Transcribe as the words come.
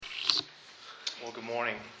Well, good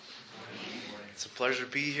morning. It's a pleasure to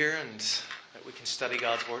be here and that we can study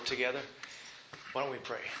God's Word together. Why don't we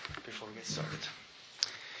pray before we get started?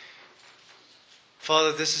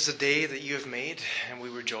 Father, this is a day that you have made, and we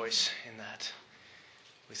rejoice in that.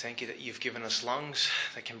 We thank you that you've given us lungs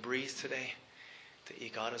that can breathe today, that you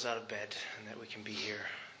got us out of bed, and that we can be here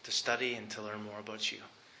to study and to learn more about you.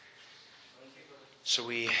 So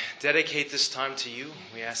we dedicate this time to you.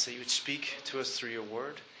 We ask that you would speak to us through your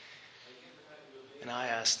Word. And I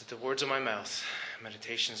ask that the words of my mouth,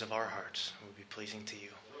 meditations of our hearts, will be pleasing to you,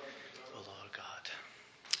 O Lord God.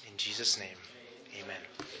 In Jesus' name, amen.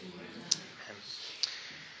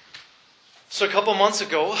 So a couple months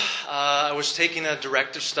ago, I was taking a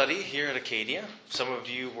directive study here at Acadia. Some of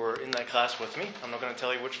you were in that class with me. I'm not going to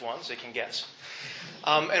tell you which ones, you can guess.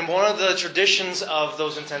 And one of the traditions of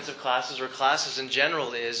those intensive classes, or classes in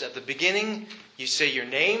general, is at the beginning, you say your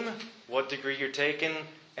name, what degree you're taking,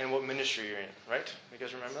 and what ministry you're in, right? You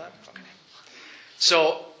guys remember that? Okay.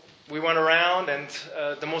 So we went around, and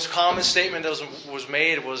the most common statement that was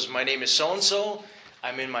made was, my name is so-and-so,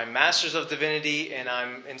 I'm in my Master's of Divinity, and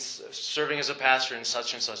I'm serving as a pastor in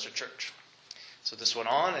such and such a church. So this went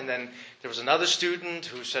on, and then there was another student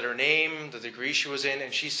who said her name, the degree she was in,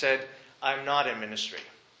 and she said, I'm not in ministry.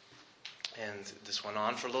 And this went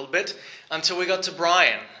on for a little bit until we got to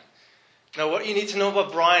Brian. Now, what you need to know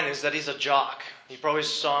about Brian is that he's a jock. You probably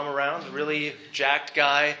saw him around, a really jacked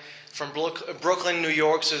guy from Brooklyn, New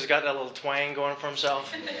York, so he's got that little twang going for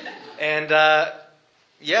himself. And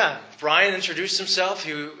Brian introduced himself.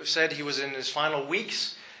 He said he was in his final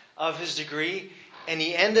weeks of his degree, and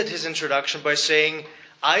he ended his introduction by saying,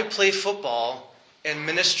 I play football and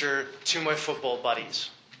minister to my football buddies.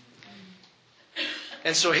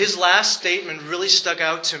 And so his last statement really stuck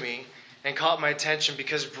out to me and caught my attention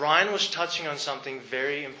because Brian was touching on something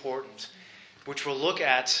very important, which we'll look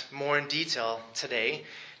at more in detail today,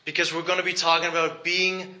 because we're going to be talking about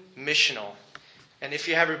being missional. And if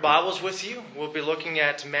you have your Bibles with you, we'll be looking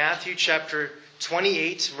at Matthew chapter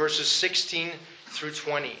 28, verses 16 through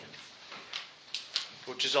 20,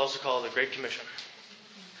 which is also called the Great Commission.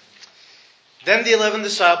 Then the 11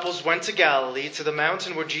 disciples went to Galilee, to the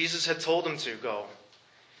mountain where Jesus had told them to go.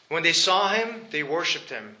 When they saw him, they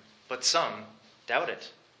worshipped him, but some doubted.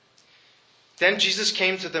 Then Jesus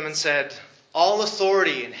came to them and said, all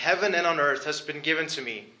authority in heaven and on earth has been given to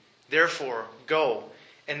me. Therefore, go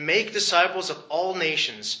and make disciples of all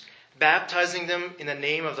nations, baptizing them in the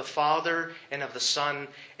name of the Father and of the Son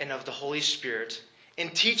and of the Holy Spirit,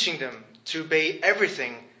 and teaching them to obey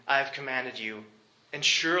everything I have commanded you. And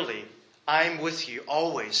surely I am with you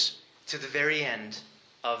always to the very end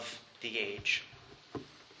of the age.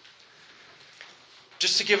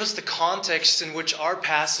 Just to give us the context in which our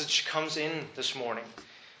passage comes in this morning.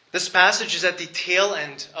 This passage is at the tail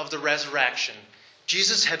end of the resurrection.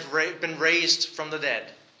 Jesus had been raised from the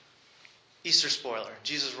dead. Easter spoiler,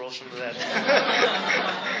 Jesus rose from the dead.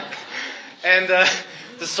 And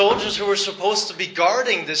the soldiers who were supposed to be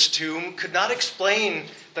guarding this tomb could not explain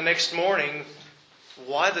the next morning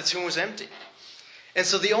why the tomb was empty. And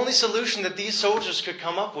so the only solution that these soldiers could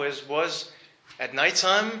come up with was, at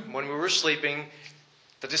nighttime, when we were sleeping,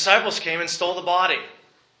 the disciples came and stole the body.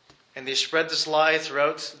 And they spread this lie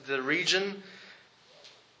throughout the region.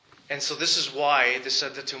 And so this is why they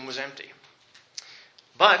said the tomb was empty.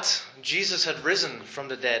 But Jesus had risen from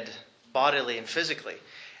the dead, bodily and physically.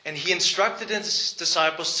 And he instructed his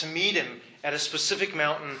disciples to meet him at a specific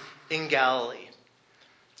mountain in Galilee.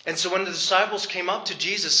 And so when the disciples came up to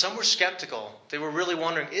Jesus, some were skeptical. They were really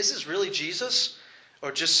wondering, is this really Jesus?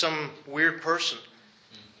 Or just some weird person?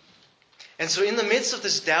 And so in the midst of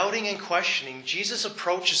this doubting and questioning, Jesus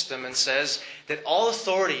approaches them and says that all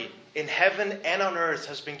authority in heaven and on earth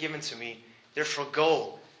has been given to me. Therefore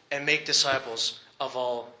go and make disciples of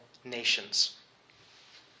all nations.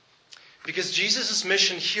 Because Jesus'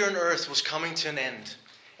 mission here on earth was coming to an end.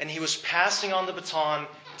 And he was passing on the baton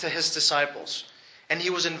to his disciples. And he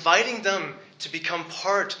was inviting them to become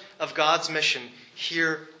part of God's mission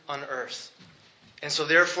here on earth. And so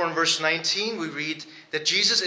therefore in verse 19 we read that Jesus